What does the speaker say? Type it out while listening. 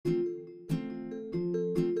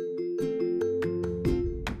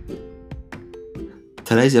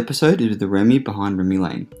Today's episode is with the Remy behind Remy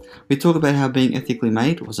Lane. We talk about how being ethically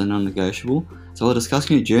made was a non-negotiable, as well as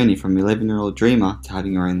discussing a journey from 11-year-old dreamer to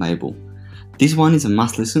having your own label. This one is a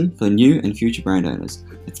must-listen for new and future brand owners.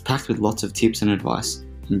 It's packed with lots of tips and advice.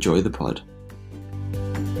 Enjoy the pod.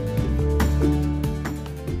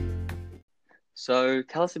 So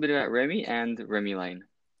tell us a bit about Remy and Remy Lane.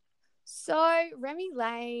 So Remy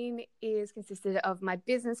Lane is consisted of my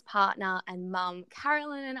business partner and mum,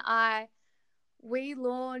 Carolyn, and I. We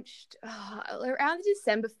launched around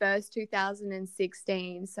December 1st,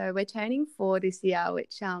 2016. So we're turning 4 this year,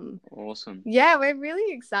 which Awesome. Yeah, we're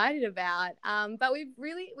really excited about. But we've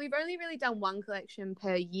only really done one collection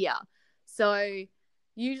per year. So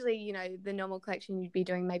usually, the normal collection you'd be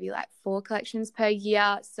doing maybe like 4 collections per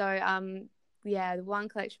year. So the one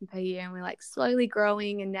collection per year, and we're like slowly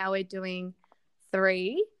growing, and now we're doing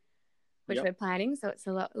 3, which we're planning. So it's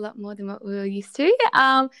a lot more than what we were used to.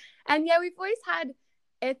 And yeah, we've always had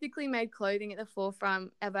ethically made clothing at the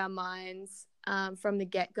forefront of our minds from the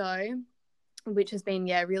get-go, which has been,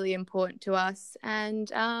 really important to us. And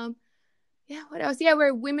what else? Yeah, we're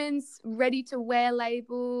a women's ready-to-wear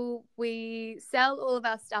label. We sell all of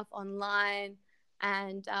our stuff online.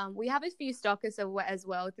 And we have a few stockers as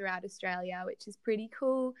well throughout Australia, which is pretty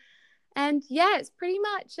cool. And yeah, it's pretty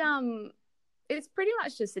much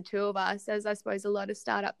just the two of us, as I suppose a lot of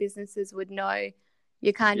startup businesses would know.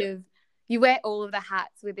 You wear all of the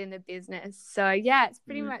hats within the business. So yeah, it's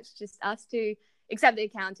pretty much just us two, except the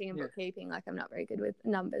accounting and bookkeeping. Like, I'm not very good with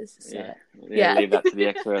numbers. So Leave that to the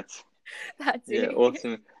experts. That's it.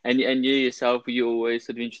 Awesome. And you yourself, were you always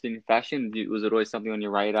sort of interested in fashion? Was it always something on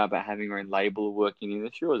your radar about having your own label or working in the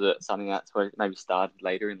industry, or was it something that's maybe started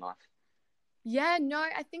later in life? Yeah, no,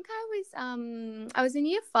 I think I was in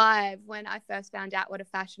year 5 when I first found out what a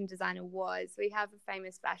fashion designer was. We have a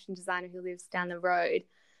famous fashion designer who lives down the road.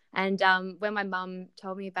 And when my mum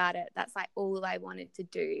told me about it, that's like all I wanted to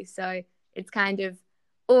do. So it's kind of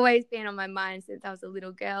always been on my mind since I was a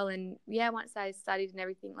little girl. And yeah, once I studied and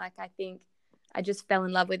everything, like, I think I just fell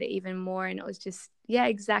in love with it even more. And it was just,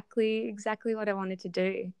 exactly what I wanted to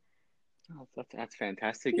do. Oh, that's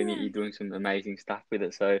fantastic. And you're doing some amazing stuff with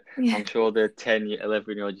it. So I'm sure the 10,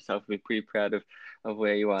 11-year-old yourself will be pretty proud of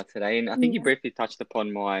where you are today. And I think you briefly touched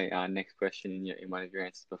upon my next question in one of your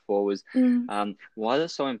answers before was, why is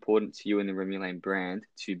it so important to you in the Remy Lane brand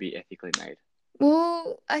to be ethically made?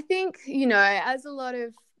 Well, I think, as a lot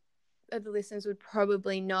of the listeners would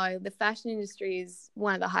probably know, the fashion industry is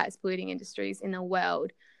one of the highest polluting industries in the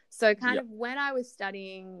world. So kind of when I was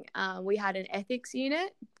studying, we had an ethics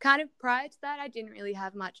unit. Kind of prior to that, I didn't really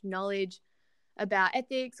have much knowledge about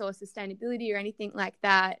ethics or sustainability or anything like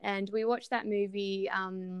that. And we watched that movie,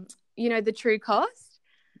 The True Cost.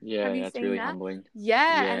 Have you That's seen really that? humbling.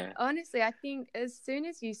 And honestly, I think as soon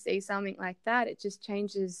as you see something like that, it just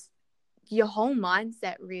changes your whole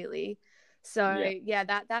mindset, really. So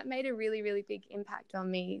that made a really, really big impact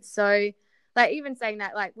on me. So, like, even saying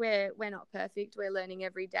that, like, we're not perfect, we're learning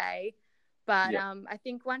every day, but I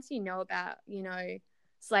think once you know about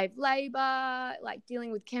slave labor, like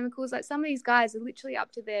dealing with chemicals, like some of these guys are literally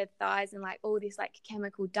up to their thighs in like all this like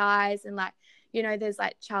chemical dyes, and like there's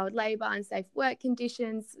like child labor, unsafe work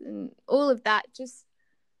conditions, and all of that. Just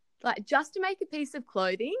to make a piece of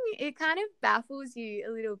clothing, it kind of baffles you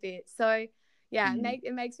a little bit. So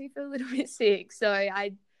it makes me feel a little bit sick. So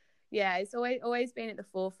it's always been at the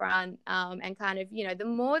forefront. And kind of, the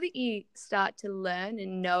more that you start to learn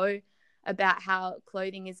and know about how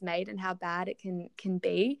clothing is made and how bad it can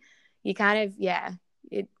be, you kind of,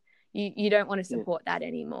 you don't want to support that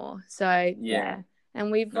anymore. So,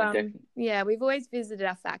 And we've, we've always visited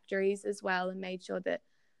our factories as well and made sure that,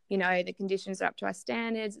 the conditions are up to our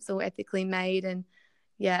standards. It's all ethically made. And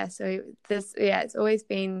so it's always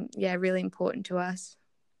been, really important to us.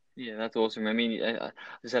 Yeah, that's awesome. I mean, I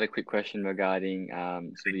just had a quick question regarding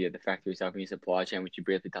the factory stuff and your supply chain, which you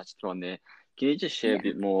briefly touched on there. Can you just share a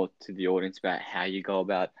bit more to the audience about how you go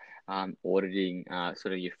about auditing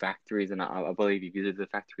sort of your factories? And I believe you visited the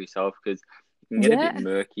factory yourself, because it can get a bit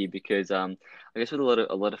murky, because I guess with a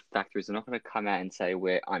lot of factories, they're not going to come out and say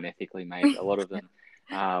we're unethically made. A lot of them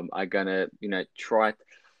are going to try to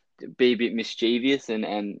be a bit mischievous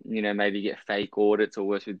and maybe get fake audits or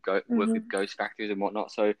work with ghost factories and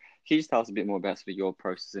whatnot. So can you just tell us a bit more about sort of your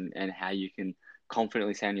process and how you can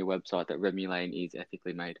confidently say on your website that Remy Lane is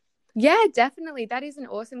ethically made? Yeah, definitely. That is an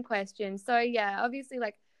awesome question. So obviously,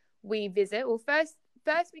 like, we visit. Well, first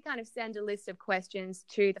we kind of send a list of questions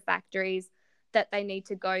to the factories that they need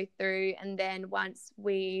to go through, and then once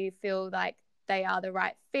we feel like they are the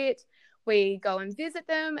right fit, we go and visit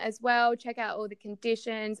them as well, check out all the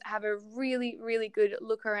conditions, have a really, really good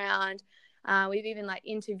look around, We've even like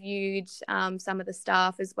interviewed some of the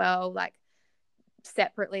staff as well, like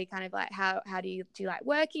separately, kind of like how do you like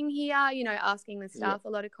working here, you know, asking the staff a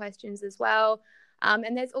lot of questions as well.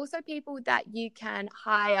 And there's also people that you can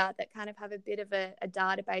hire that kind of have a bit of a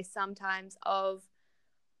database sometimes of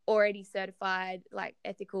already certified like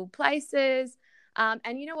ethical places.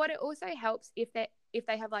 And you know what, it also helps if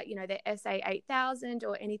they have like, you know, their SA 8000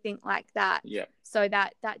 or anything like that. Yeah. So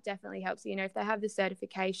that definitely helps. You know, if they have the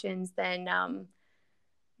certifications, then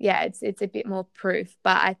yeah, it's a bit more proof.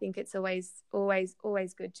 But I think it's always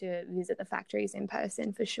good to visit the factories in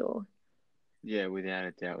person for sure. Yeah, without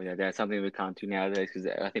a doubt, without a doubt. Something we can't do nowadays because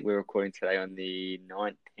I think we're recording today on the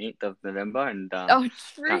 19th of November and Oh,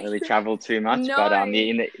 true. can't really travel too much. No. But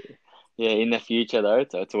in the future though,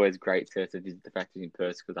 it's always great to visit the factories in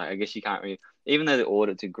person because I guess you can't really, even though the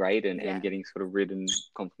audits are great and getting sort of written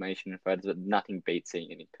confirmation and photos, but nothing beats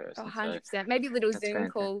seeing it in person. 100%. Maybe a little that's Zoom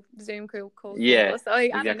fantastic. call Yeah, or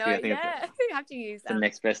something. I don't exactly. know. I think Yeah, you have to use it's the them.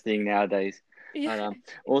 next best thing nowadays. Yeah. But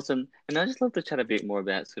awesome. And I just love to chat a bit more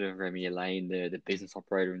about sort of Remy Elaine, the business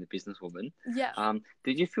operator and the businesswoman. Yeah.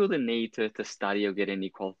 Did you feel the need to study or get any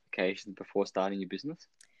qualifications before starting your business?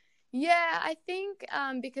 Yeah, I think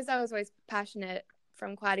because I was always passionate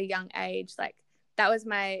from quite a young age, like that was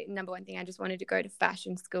my number one thing. I just wanted to go to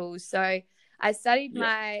fashion school. So I studied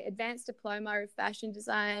my advanced diploma of fashion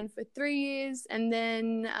design for 3 years, and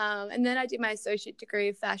then I did my associate degree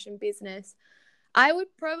of fashion business. I would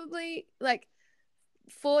probably like,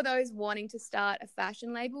 for those wanting to start a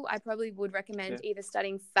fashion label, I probably would recommend either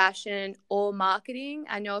studying fashion or marketing.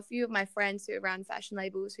 I know a few of my friends who ran fashion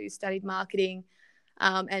labels who studied marketing,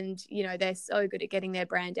 and you know, they're so good at getting their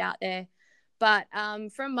brand out there. But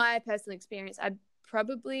from my personal experience, I'd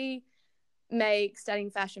probably make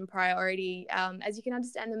studying fashion priority. As you can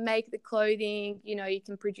understand, the make the clothing, you know, you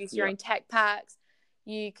can produce your own tech packs,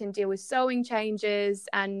 you can deal with sewing changes,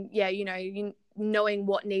 and you know, knowing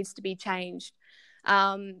what needs to be changed.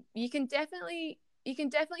 You can definitely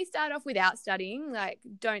start off without studying, like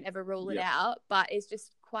don't ever rule it out, but it's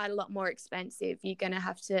just quite a lot more expensive. You're going to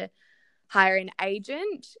have to hire an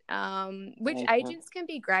agent, which agents can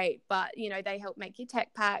be great, but you know, they help make your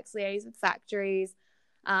tech packs, liaise with factories,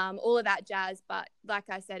 all of that jazz. But like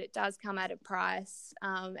I said, it does come at a price,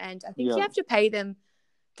 and I think you have to pay them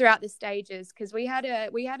throughout the stages, because we had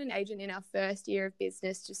an agent in our first year of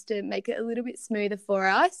business just to make it a little bit smoother for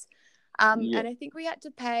us. And I think we had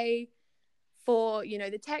to pay for, you know,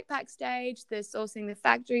 the tech pack stage, the sourcing the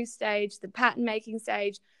factory stage, the pattern making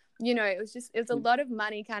stage. You know, it was a lot of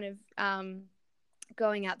money kind of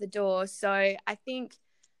going out the door. So I think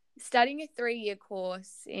studying a 3-year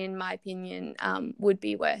course, in my opinion, would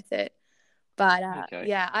be worth it. But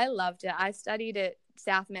yeah, I loved it. I studied at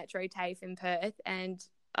South Metro TAFE in Perth, and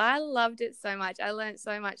I loved it so much. I learned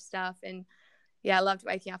so much stuff, and yeah, I loved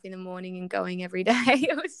waking up in the morning and going every day.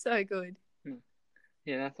 It was so good.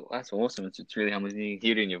 Yeah, that's awesome. It's really humbling. You can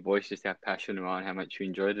hear it in your voice just how passionate you are and how much you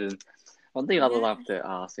enjoyed it. And one thing I'd love to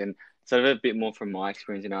ask, and sort of a bit more from my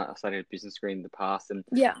experience, you know, I studied a business degree in the past, and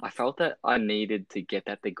I felt that I needed to get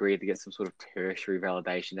that degree to get some sort of tertiary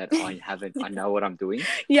validation that I know what I'm doing.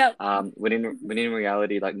 When in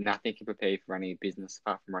reality, like nothing can prepare you for running a business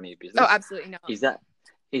apart from running a business. Oh, absolutely not.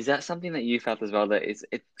 Is that something that you felt as well, that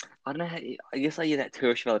I don't know how, I guess like that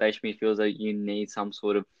tertiary validation, me feels like you need some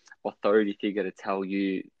sort of authority figure to tell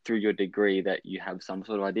you through your degree that you have some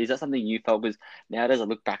sort of idea. Is that something you felt? Because nowadays I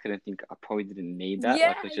look back at it and think I probably didn't need that.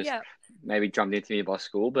 Like it's just maybe drummed into me by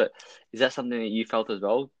school. But is that something that you felt as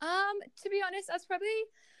well? To be honest, I was probably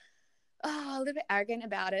a little bit arrogant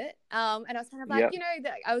about it. And I was kind of like, you know,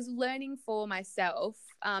 that I was learning for myself,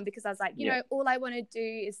 because I was like, you know, all I want to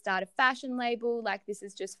do is start a fashion label. Like, this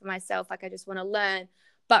is just for myself. Like, I just want to learn.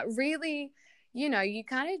 But really, you know, you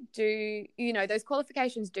kind of do, you know, those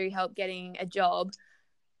qualifications do help getting a job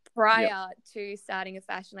prior to starting a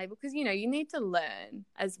fashion label, because, you know, you need to learn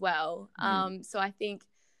as well. So I think,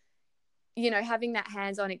 you know, having that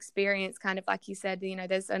hands-on experience, kind of like you said, you know,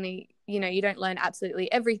 there's only, you know, you don't learn absolutely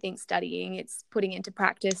everything studying, it's putting into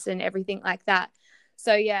practice and everything like that.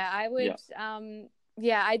 So yeah, I would,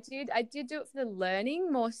 I did do it for the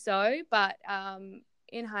learning more so, but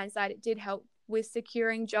in hindsight, it did help with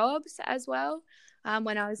securing jobs as well,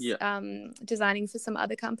 when I was designing for some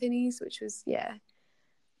other companies, which was,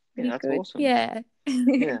 that's good. awesome. Yeah.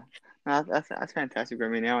 No, that's fantastic,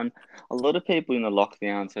 Remy. Now, and a lot of people in the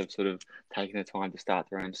lockdowns have sort of taken the time to start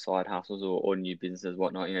their own side hustles or new businesses,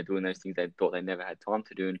 whatnot. You know, doing those things they thought they never had time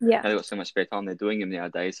to do, and now they've got so much spare time, they're doing them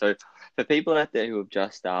nowadays. So, for people out there who have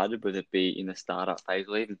just started, whether it be in the startup phase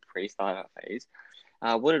or even pre-startup phase,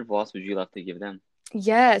 what advice would you love to give them?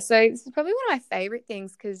 Yeah, so it's probably one of my favorite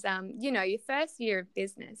things because, you know, your first year of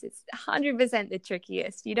business, it's 100% the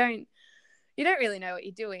trickiest. You don't really know what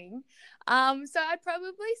you're doing. So I'd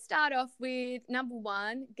probably start off with number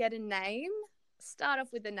one, get a name. Start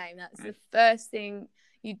off with a name. That's the first thing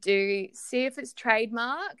you do. See if it's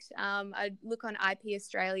trademarked. I'd look on IP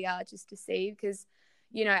Australia just to see because,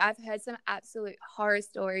 you know, I've heard some absolute horror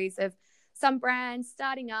stories of some brands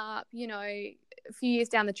starting up, you know, a few years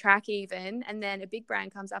down the track even, and then a big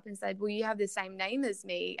brand comes up and said, well, you have the same name as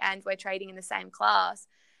me and we're trading in the same class.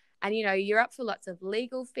 And, you know, you're up for lots of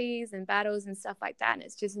legal fees and battles and stuff like that. And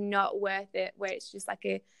it's just not worth it where it's just like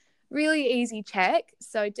a really easy check.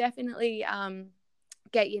 So definitely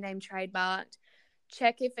get your name trademarked.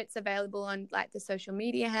 Check if it's available on like the social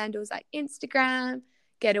media handles like Instagram,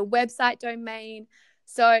 get a website domain.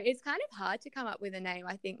 So it's kind of hard to come up with a name,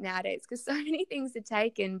 I think, nowadays because so many things are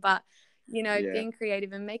taken. But, you know, being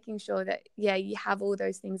creative and making sure that, yeah, you have all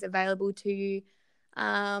those things available to you.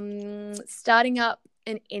 Starting up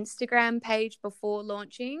an Instagram page before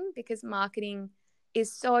launching because marketing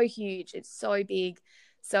is so huge. It's so big.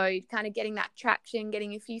 So kind of getting that traction,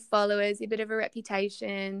 getting a few followers, a bit of a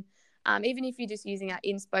reputation. Even if you're just using our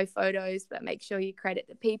inspo photos, but make sure you credit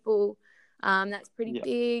the people. That's pretty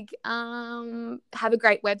big. Have a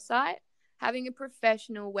great website. Having a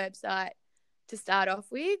professional website to start off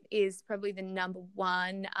with is probably the number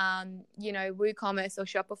one. You know, WooCommerce or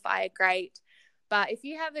Shopify are great. But if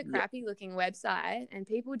you have a crappy looking website and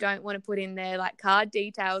people don't want to put in their like card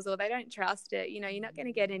details or they don't trust it, you know, you're not going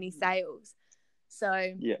to get any sales.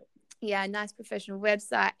 So yeah, nice professional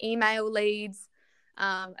website, email leads.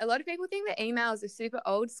 A lot of people think that emails are super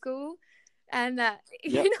old school and that,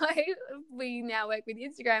 you know, we now work with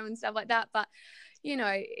Instagram and stuff like that. But, you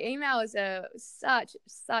know, emails are such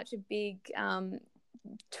a big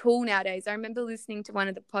tool nowadays. I remember listening to one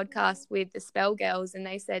of the podcasts with the Spell Girls and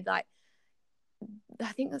they said like,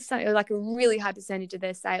 I think that's something like a really high percentage of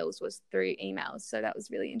their sales was through emails. So that was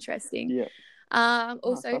really interesting. Yeah.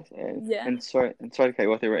 Also, and sorry, Kate,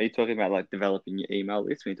 what are you talking about? Like developing your email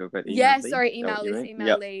list when you talk about email leads? Email list,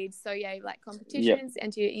 email leads. So yeah, like competitions,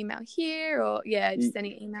 enter your email here, or just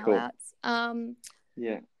sending email outs.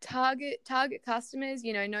 Target customers.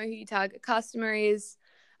 You know who your target customer is.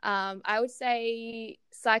 I would say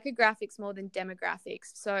psychographics more than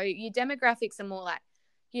demographics. So your demographics are more like,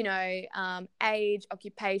 you know, age,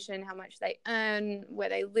 occupation, how much they earn, where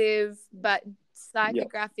they live. But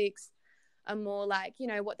psychographics are more like, you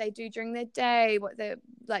know, what they do during their day, what they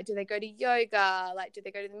like, do they go to yoga, like do they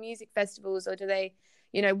go to the music festivals, or do they,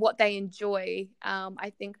 you know, what they enjoy.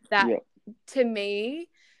 I think that to me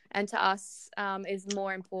and to us is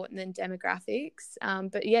more important than demographics.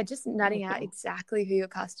 But yeah, just nutting out exactly who your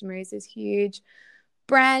customer is huge.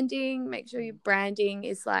 Branding, make sure your branding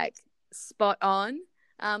is like spot on.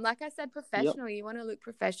 Like I said, professional. You want to look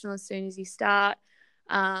professional as soon as you start.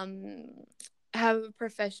 Have a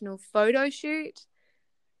professional photo shoot.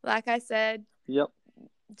 Like I said,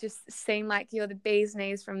 just seem like you're the bee's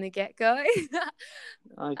knees from the get-go.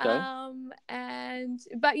 But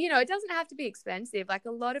you know, it doesn't have to be expensive. Like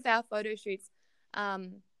a lot of our photo shoots,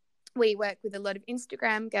 we work with a lot of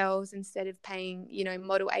Instagram girls instead of paying, you know,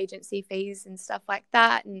 model agency fees and stuff like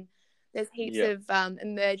that. And there's heaps of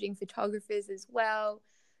emerging photographers as well.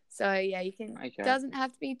 So yeah, you can. Doesn't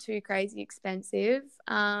have to be too crazy expensive.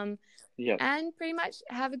 And pretty much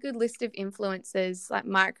have a good list of influencers, like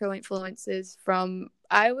micro influencers. For me,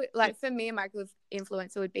 a micro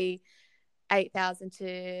influencer would be 8,000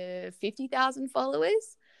 to 50,000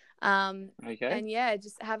 followers. And yeah,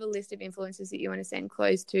 just have a list of influencers that you want to send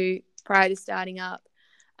clothes to prior to starting up.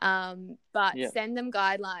 But send them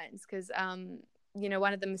guidelines because you know,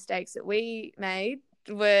 one of the mistakes that we made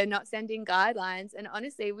were not sending guidelines, and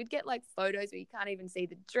honestly we'd get like photos where you can't even see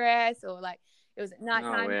the dress, or like it was at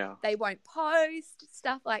nighttime. They won't post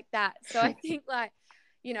stuff like that. So I think like,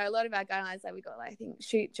 you know, a lot of our guidelines, like we got like, I think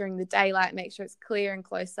shoot during the daylight, make sure it's clear and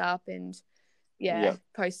close up, and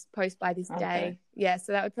post by this day.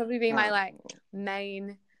 So that would probably be my like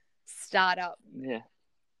main startup.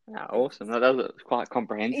 Awesome. That was quite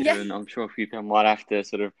comprehensive, and I'm sure a few people might have to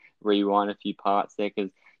sort of rewind a few parts there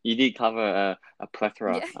because you did cover a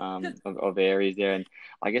plethora of areas there, and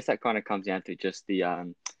I guess that kind of comes down to just the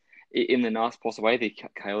in the nice possible way, the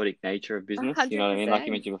chaotic nature of business. 100%. You know what I mean? Like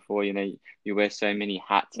you mentioned before, you know, you wear so many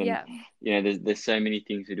hats, and you know, there's so many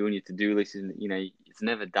things to do, and your to-do list is, you know, it's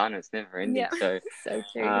never done, it's never ending. So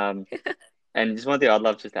true. And just one thing I'd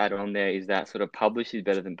love just to add on there is that sort of publish is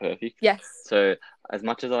better than perfect. Yes. So as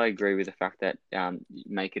much as I agree with the fact that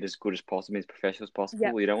make it as good as possible, as professional as Yep.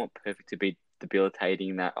 possible, you don't want perfect to be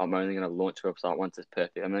debilitating that I'm only going to launch a website once it's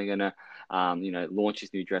perfect. I'm only going to, launch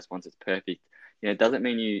this new dress once it's perfect. It doesn't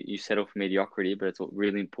mean you settle for mediocrity, but it's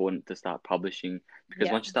really important to start publishing, because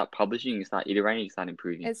Yeah. once you start publishing, you start iterating, you start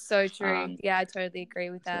improving. It's so true. Yeah, I totally agree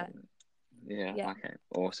with that. Yeah, Yeah. okay,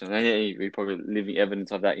 awesome. And yeah, you're probably living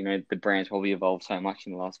evidence of that. The brand's probably evolved so much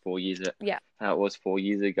in the last 4 years that Yeah. how it was 4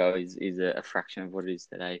 years ago is a fraction of what it is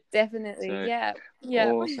today. Definitely. So Yeah. Yeah.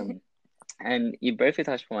 awesome. And you briefly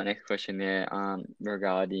touched on my next question there,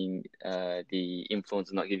 regarding the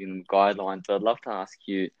influencer not giving them guidelines. But I'd love to ask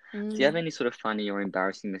you, do you have any sort of funny or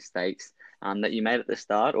embarrassing mistakes that you made at the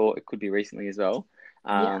start, or it could be recently as well,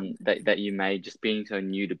 Yeah. that you made just being so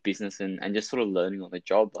new to business and just sort of learning on the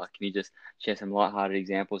job? Like, can you just share some lighthearted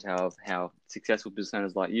examples how successful business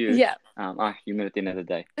owners like you Yeah. are human at the end of the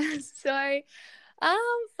day? So,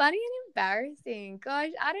 funny and embarrassing.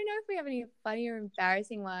 Gosh, I don't know if we have any funny or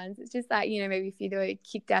embarrassing ones. It's just that, maybe a few that we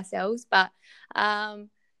kicked ourselves. But well,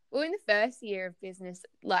 in the first year of business,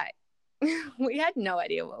 like we had no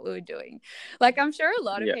idea what we were doing. Like, I'm sure a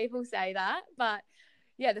lot of Yeah, people say that, but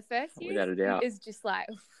yeah, the first year without a doubt. is just like,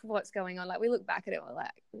 what's going on? Like, we look back at it, we're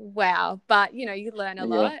like, wow. But you learn a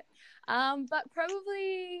Yeah. lot. But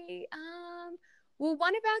probably well,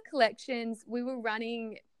 one of our collections, we were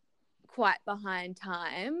running quite behind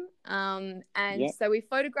time. And Yeah. so we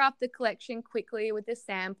photographed the collection quickly with the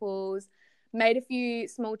samples, made a few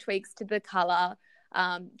small tweaks to the color,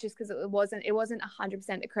 just because it wasn't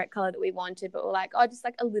 100% the correct color that we wanted, but we're like, oh, just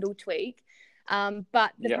like a little tweak.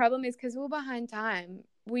 But the Yeah. problem is, because we were behind time,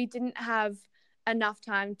 we didn't have enough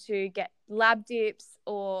time to get lab dips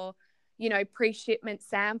or pre-shipment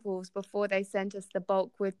samples before they sent us the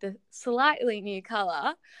bulk with the slightly new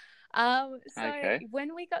color. So Okay.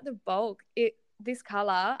 when we got the bulk, this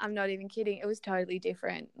color, I'm not even kidding, it was totally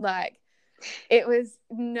different. Like, it was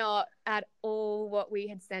not at all what we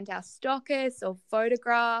had sent our stockists or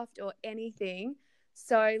photographed or anything.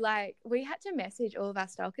 So like, we had to message all of our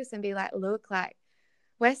stockists and be like, look, like,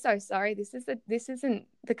 we're so sorry. This isn't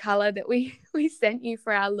the color that we sent you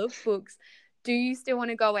for our lookbooks. Do you still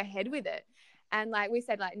want to go ahead with it? And like, we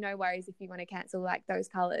said, like, no worries if you want to cancel like those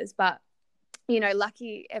colors, but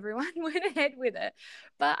lucky everyone went ahead with it.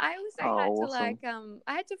 But I also had to Awesome.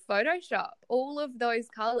 I had to Photoshop all of those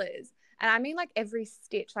colors, and I mean like every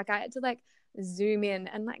stitch. Like, I had to like zoom in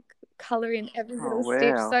and like color in every Oh, little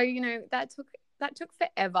stitch. wow. So that took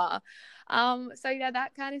forever. So yeah,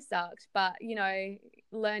 that kind of sucked. But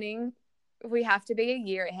learning, we have to be a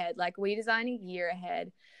year ahead. Like, we design a year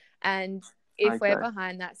ahead, and if we're Okay.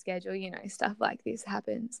 behind that schedule, stuff like this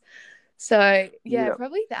happens. So yeah, Yeah.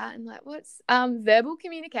 probably that. And like, what's verbal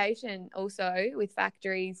communication also with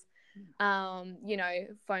factories,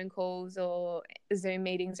 phone calls or Zoom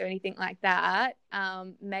meetings or anything like that.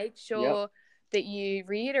 Make Yep. sure that you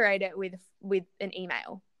reiterate it with an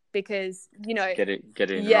email, because Get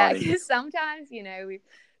it in yeah, writing. because sometimes we've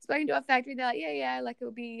spoken to a factory, they're like, yeah, like,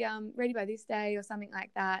 it'll be ready by this day or something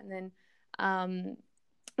like that, and then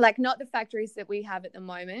like, not the factories that we have at the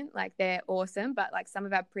moment, like, they're awesome, but like some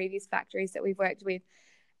of our previous factories that we've worked with,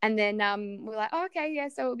 and then we're like, oh, okay, yeah,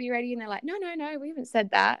 so it'll be ready, and they're like, no, we haven't said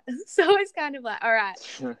that. So it's kind of like, all right,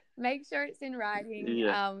 make sure it's in writing.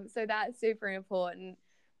 Yeah, So that's super important.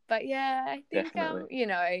 But yeah, I think definitely.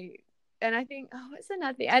 and I think, oh, what's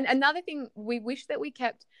another thing? And another thing, we wish that we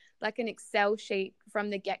kept like an Excel sheet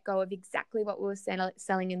from the get-go of exactly what we were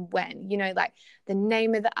selling and when, like the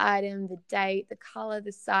name of the item, the date, the color,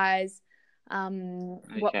 the size,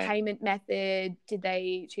 what Okay. payment method, did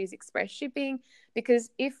they choose express shipping?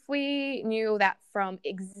 Because if we knew all that from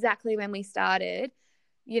exactly when we started,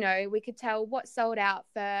 we could tell what sold out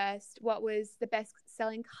first, what was the best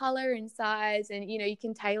selling color and size, and you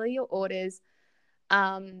can tailor your orders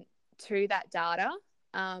to that data.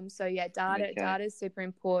 So yeah, Okay. data is super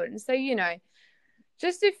important. So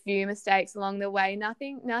just a few mistakes along the way,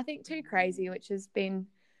 nothing too crazy, which has been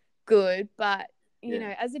good. But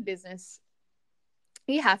Yeah, as a business,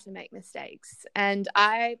 you have to make mistakes, and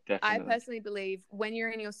I definitely. personally believe when you're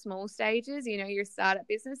in your small stages, your startup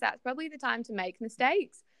business, that's probably the time to make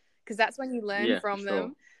mistakes, because that's when you learn Yeah, for from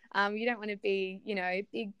sure. them. You don't want to be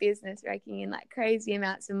big business raking in like crazy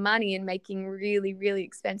amounts of money and making really, really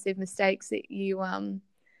expensive mistakes that you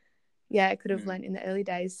could have learned in the early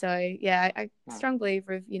days. So yeah, I Oh, strong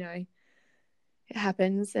believer of it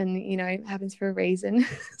happens, and it happens for a reason.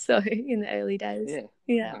 So in the early days,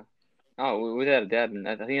 yeah. yeah, Without a doubt. And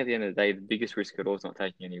I think at the end of the day, the biggest risk at all is not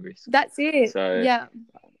taking any risk. that's it. So Yeah.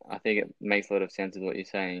 I think it makes a lot of sense of what you're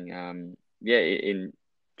saying. Yeah, in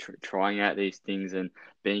trying out these things and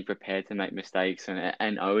being prepared to make mistakes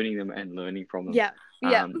and owning them and learning from them. Yeah.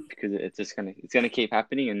 Because it's gonna keep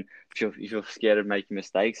happening, and if you're scared of making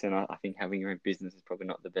mistakes, and I think having your own business is probably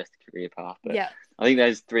not the best career path. But I think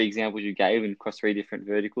those 3 examples you gave across 3 different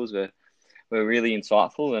verticals were really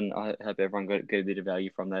insightful, and I hope everyone got a bit of value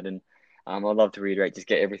from that. And I'd love to reiterate, just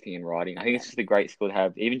get everything in writing. I think it's just a great skill to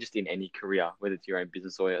have, even just in any career, whether it's your own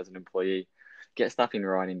business or as an employee. Get stuff in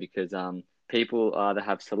writing, because people either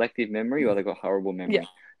have selective memory or they've got horrible memory.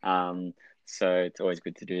 So it's always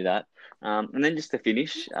good to do that. And then just to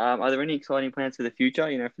finish, are there any exciting plans for the future,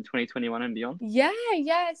 for 2021 and beyond?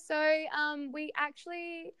 Yeah. So we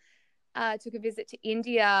actually took a visit to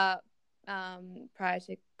India prior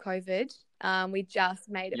to COVID. We just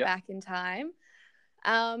made it back in time.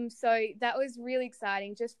 So that was really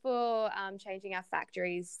exciting, just for changing our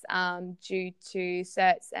factories due to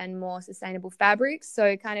certs and more sustainable fabrics.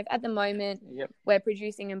 So kind of at the moment, we're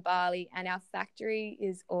producing in Bali, and our factory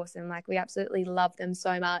is awesome. Like, we absolutely love them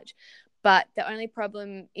so much. But the only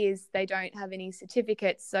problem is they don't have any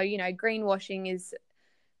certificates. So, greenwashing is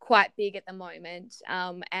quite big at the moment.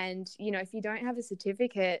 And, if you don't have a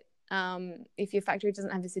certificate, if your factory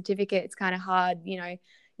doesn't have a certificate, it's kind of hard.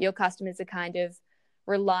 Your customers are kind of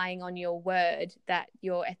relying on your word that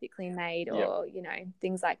you're ethically made, or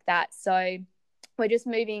things like that. So we're just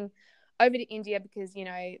moving over to India because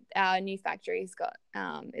our new factory's got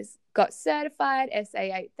certified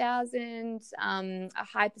SA8000. A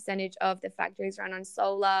high percentage of the factories run on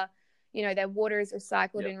solar. Their water is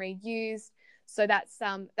recycled and reused. So that's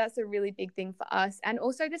a really big thing for us. And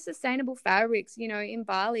also the sustainable fabrics. In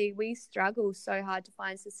Bali, we struggle so hard to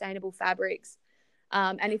find sustainable fabrics.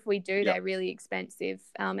 And if we do, they're really expensive,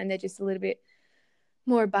 and they're just a little bit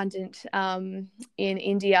more abundant in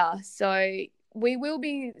India. So we will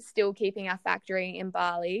be still keeping our factory in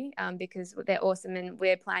Bali because they're awesome, and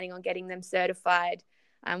we're planning on getting them certified,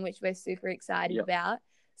 which we're super excited about.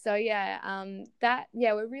 So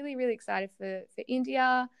we're really, really excited for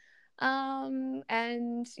India. And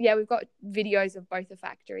we've got videos of both the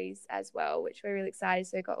factories as well, which we're really excited.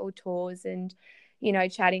 So we've got all tours and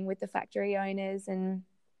chatting with the factory owners and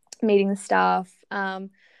meeting the staff.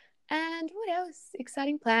 And what else?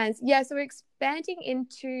 Exciting plans. So we're expanding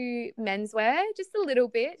into menswear just a little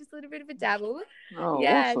bit of a dabble.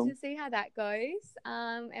 Awesome. To see how that goes.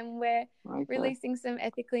 And we're releasing some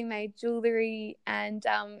ethically made jewelry. And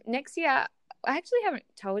next year, I actually haven't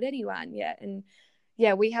told anyone yet. And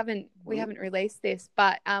we haven't released this,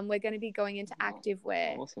 but we're going to be going into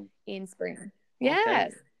activewear in spring.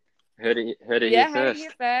 Yes. Heard it here first. Heard it here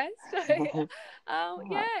first.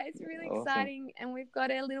 It's really exciting. And we've got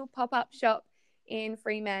a little pop-up shop in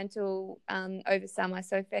Fremantle over summer.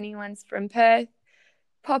 So if anyone's from Perth,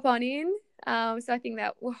 pop on in. So I think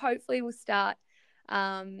that will start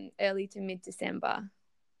early to mid-December,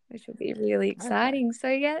 which will be really exciting. So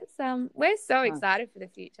we're so excited for the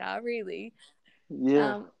future, really.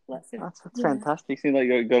 That's fantastic. Seems like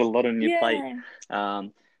you've got a lot on your plate,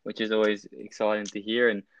 which is always exciting to hear.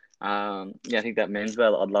 And I think that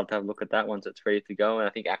menswear, I'd love to have a look at that once it's ready to go. And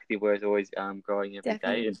I think activewear is always growing every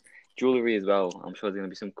day, and jewelry as well. I'm sure there's going to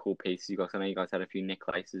be some cool pieces. I know you guys had a few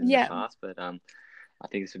necklaces in the past, but I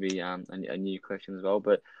think this would be a new collection as well.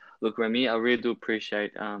 But look, Remy, I really do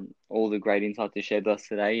appreciate all the great insights you shared with us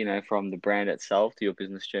today. From the brand itself to your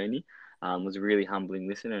business journey. It was a really humbling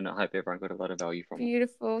listen, and I hope everyone got a lot of value from it.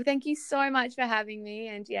 Beautiful. Thank you so much for having me.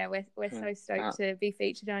 And we're so stoked to be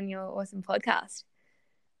featured on your awesome podcast.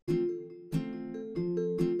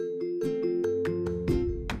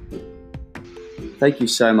 Thank you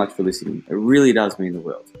so much for listening. It really does mean the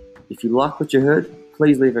world. If you like what you heard,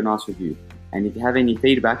 please leave a nice review. And if you have any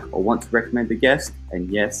feedback or want to recommend a guest, and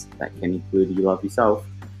yes, that can include you love yourself,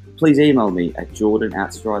 please email me at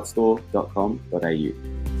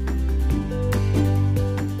jordan@stridestore.com.au.